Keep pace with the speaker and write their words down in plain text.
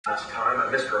Last time I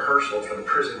missed rehearsal for the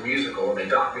prison musical and they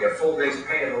docked me a full day's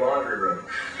pay in the laundry room.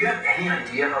 Do you have any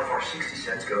idea how far 60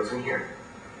 cents goes in here?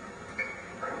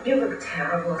 You look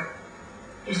terrible.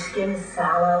 Your skin is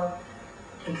sallow.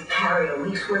 You could carry a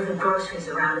week's worth of groceries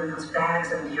around in those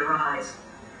bags under your eyes.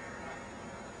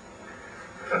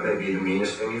 That may be the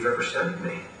meanest thing you've ever said to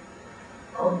me.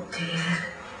 Oh, David.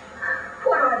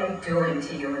 What are they doing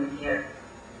to you in here?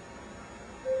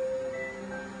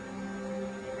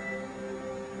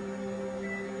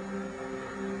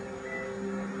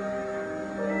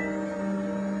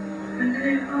 When did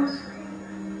they fall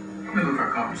asleep? Middle of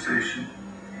our conversation.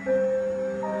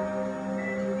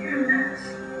 You're a mess.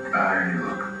 You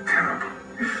look terrible.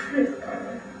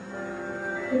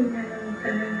 You never look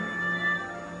better.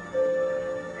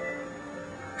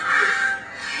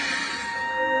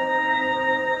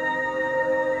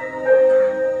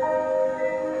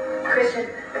 Christian,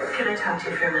 can I talk to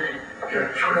you for a minute?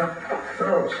 Yeah, sure.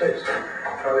 No, stay.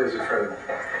 Probably as a friend.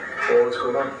 So what's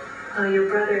going on? Oh, your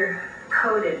brother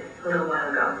coded a little while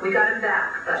ago. We got him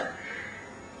back, but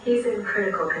he's in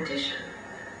critical condition.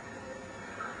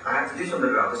 I have to do something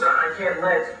about this. I can't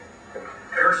let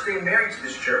her stay married to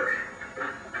this jerk.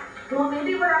 Well,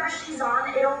 maybe wherever she's on,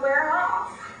 it'll wear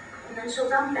off. And then she'll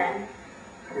dump him.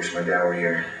 I wish my dad were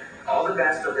here. All the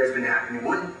bad stuff that's been happening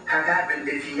wouldn't have happened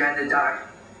if he hadn't died.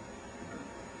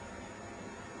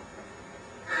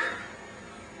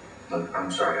 Look,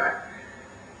 I'm sorry.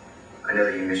 I know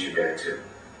that you miss your dad too.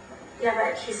 Yeah,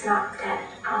 but he's not dead.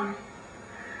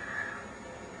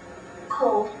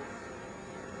 Cole.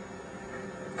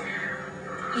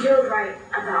 You're right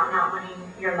about not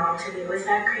wanting your mom to be with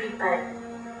that creep, but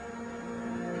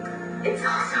it's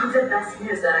also the best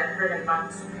news that I've heard in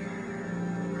months.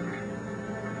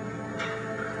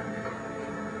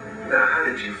 Now, how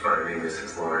did you find me,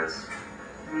 Mrs. Lawrence?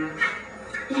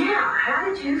 Yeah, how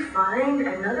did you find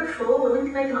another fool willing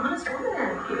to make an honest woman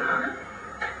out of you, huh?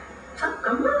 Oh,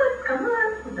 come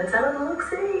on. Let's have a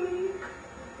look-see.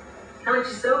 How much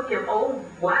you soak him? Oh,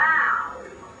 wow.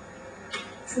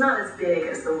 It's not as big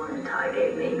as the one that Ty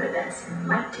gave me, but that's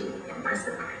mighty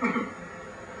impressive.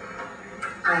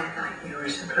 I thought you were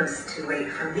supposed to wait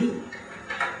for me.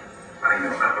 I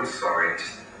know. I'm sorry.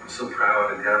 I'm so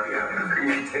proud and happy. I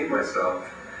couldn't contain myself.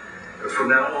 From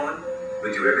now on,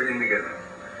 we do everything together,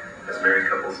 as married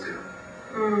couples do.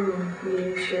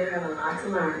 You sure have a lot to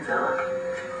learn, fella.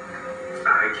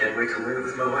 I can't wait to learn it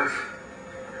with my wife.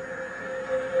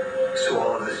 So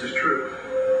all of this is true?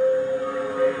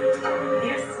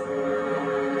 Yes.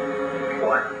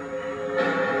 What?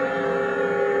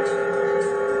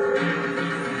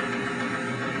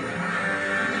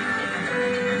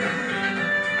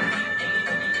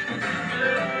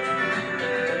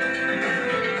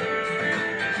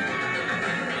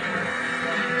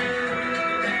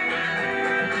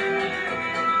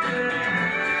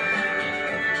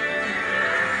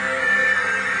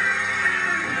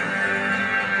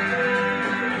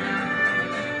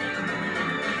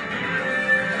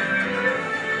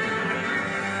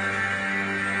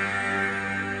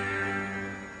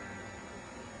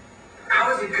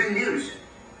 Good news.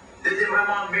 That my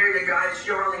mom married a guy that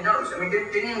she already knows. I mean, they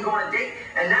didn't even go on a date,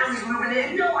 and now he's moving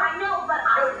in. No, I know, but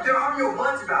There are no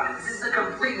buts about it. This is a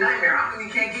complete nightmare. How come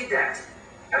you can't get that?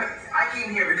 I mean, I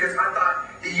came here because I thought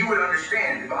that you would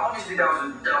understand, but obviously that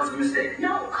was a mistake.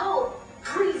 No, Cole,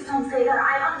 please don't say that.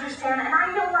 I understand, and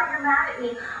I know why you're mad at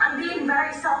me. I'm being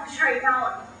very selfish right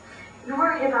now. You're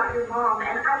worried about your mom,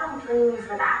 and I don't blame you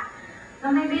for that.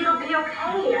 But maybe it'll be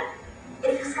okay.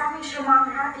 If this guy makes your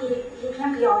mom happy, he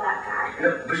can't be all that bad.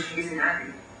 No, but she isn't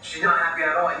happy. She's not happy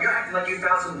at all. And you're acting like you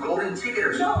found some golden ticket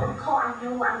or something. No, Cole, I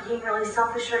know I'm being really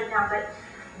selfish right now, but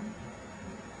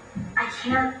I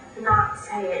can't not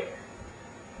say it.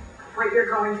 What you're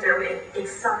going through, it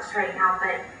sucks right now,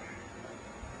 but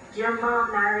your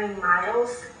mom marrying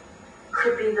Miles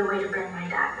could be the way to bring my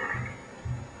dad back.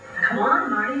 Come on,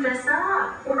 Marty, fess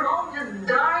up. We're all just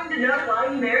dying to know why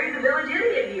you married the village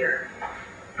idiot here.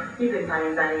 You couldn't find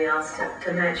anybody else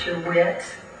to match your wit,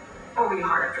 or were you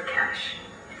hard up for cash?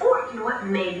 Or, you know what,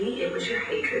 maybe it was your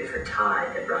hatred for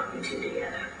Todd that brought you two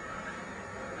together.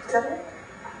 Is that it?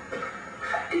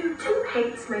 Do two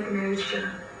hates make a marriage,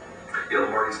 John? You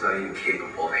know, Marty's not even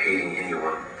capable of hating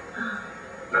anyone.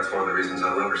 That's one of the reasons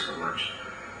I love her so much.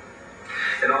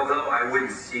 And although I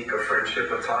wouldn't seek a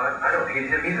friendship with Todd, I don't hate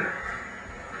him either.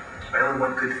 I only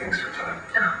want good things for Todd.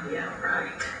 Oh, yeah,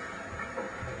 right.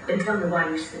 Then tell me why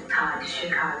you sent Todd to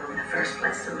Chicago in the first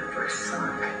place to look for his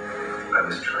son. I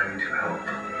was trying to help.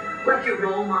 Like your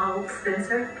role model,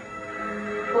 Spencer?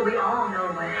 Well, we all know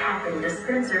what happened to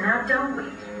Spencer, now don't we?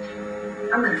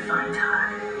 I'm gonna find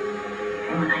Todd.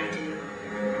 And when I do,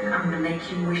 I'm gonna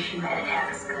make you wish you had it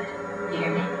half as good. You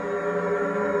hear me?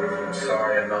 I'm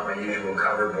sorry, I'm not my usual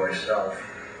cover boy self.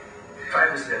 I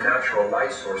haven't seen a natural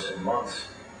light source in months,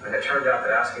 and it turned out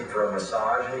that asking for a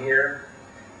massage in here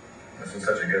wasn't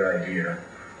such a good idea.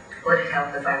 Would it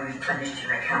help if I replenished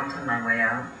your account on my way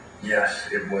out? Yes,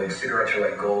 it would. Cigarettes are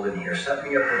like gold in here. Set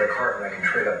me up with a cart and I can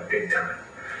trade up big time.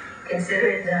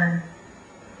 Consider it done.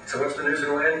 So what's the news in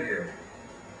Landview?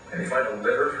 Did they find a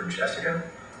liver for Jessica?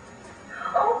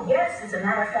 Oh, yes, as a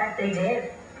matter of fact, they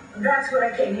did. That's what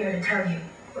I came here to tell you.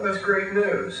 Well, that's great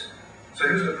news. So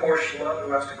who's the poor schlub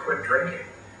who has to quit drinking?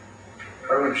 I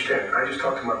don't understand. I just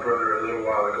talked to my brother a little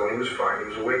while ago and he was fine. He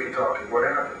was awake and talking. What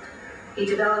happened? He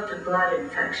developed a blood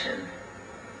infection.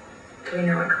 Do we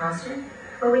know what caused it?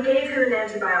 Well, we gave him an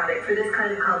antibiotic for this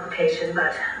kind of complication,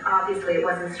 but obviously it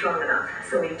wasn't strong enough.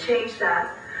 So we changed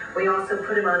that. We also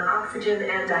put him on oxygen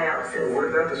and dialysis. Well, what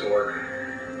if that doesn't work?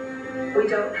 We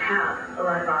don't have a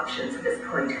lot of options at this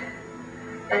point.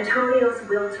 Antonio's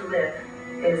will to live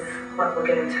is what will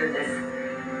get him through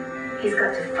this. He's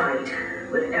got to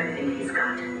fight with everything he's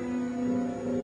got.